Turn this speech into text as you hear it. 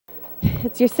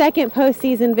It's your second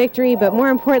postseason victory, but more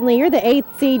importantly, you're the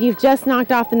 8th seed. You've just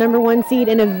knocked off the #1 seed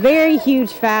in a very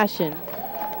huge fashion.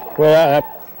 Well, that's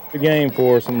the game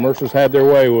for us, and Mercer's had their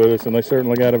way with us, and they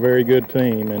certainly got a very good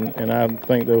team, and I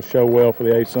think they'll show well for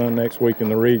the A-Sun next week in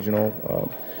the regional.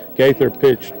 Gaither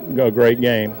pitched a great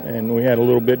game, and we had a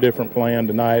little bit different plan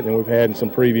tonight than we've had in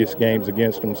some previous games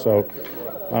against them, so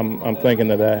I'm thinking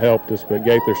that helped us, but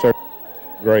Gaither certainly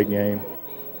a great game.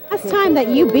 Last time that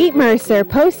you beat Mercer,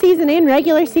 postseason and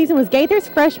regular season, was Gaither's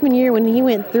freshman year when he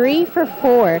went 3 for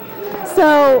 4.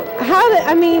 So,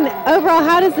 overall,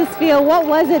 how does this feel? What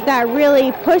was it that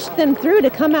really pushed them through to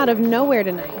come out of nowhere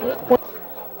tonight?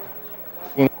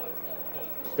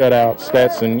 Cut out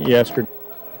Stetson yesterday,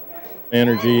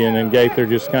 energy, and then Gaither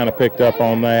just kind of picked up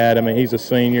on that. I mean, he's a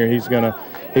senior.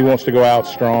 He wants to go out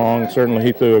strong. Certainly,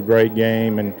 he threw a great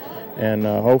game, and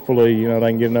hopefully, they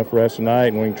can get enough rest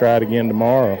tonight, and we can try it again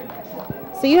tomorrow.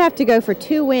 So you have to go for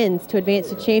 2 wins to advance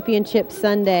to championship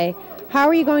Sunday. How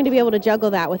are you going to be able to juggle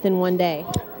that within one day?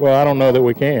 Well, I don't know that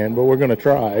we can, but we're going to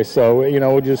try. So,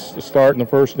 we'll just start in the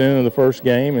first inning of the first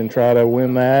game and try to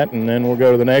win that, and then we'll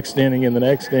go to the next inning and the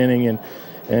next inning,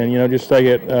 and just take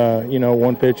it,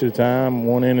 one pitch at a time,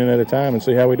 one inning at a time, and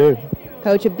see how we do.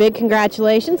 Coach, a big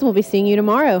congratulations. We'll be seeing you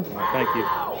tomorrow. Thank you.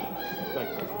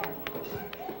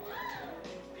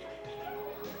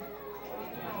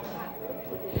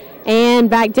 And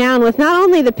back down with not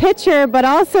only the pitcher, but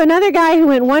also another guy who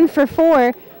went 1 for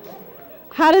 4.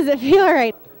 How does it feel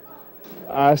right?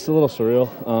 It's a little surreal.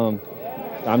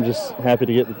 I'm just happy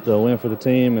to get the win for the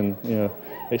team and,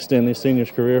 extend these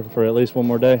seniors' career for at least one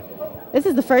more day. This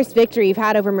is the first victory you've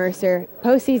had over Mercer,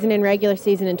 postseason and regular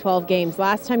season in 12 games.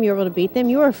 Last time you were able to beat them,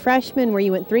 you were a freshman where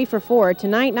you went 3 for 4.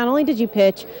 Tonight, not only did you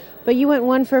pitch, but you went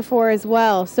 1 for 4 as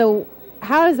well. So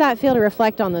how does that feel to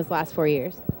reflect on those last 4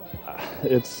 years?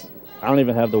 I don't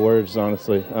even have the words,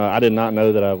 honestly. I did not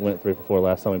know that I went 3 for 4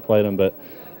 last time we played them, but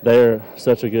they're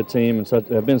such a good team and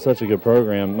have been such a good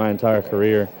program my entire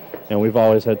career, and we've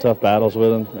always had tough battles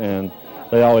with them, and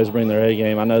they always bring their A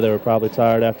game. I know they were probably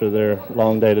tired after their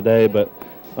long day today, but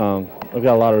I've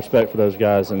got a lot of respect for those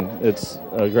guys, and it's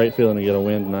a great feeling to get a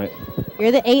win tonight.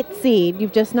 You're the 8th seed.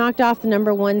 You've just knocked off the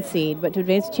 #1 seed, but to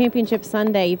advance to championship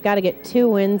Sunday, you've got to get 2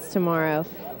 wins tomorrow.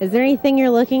 Is there anything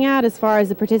you're looking at as far as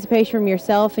the participation from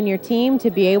yourself and your team to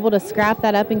be able to scrap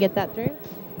that up and get that through?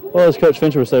 Well, as Coach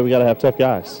Fincher would say, we got to have tough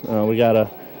guys. We got to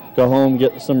go home,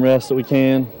 get some rest that we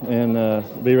can, and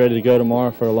be ready to go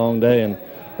tomorrow for a long day. And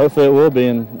hopefully it will be.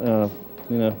 And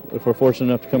if we're fortunate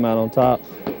enough to come out on top,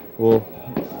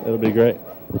 it'll be great.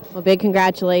 Well, big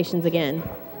congratulations again.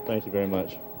 Thank you very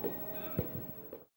much.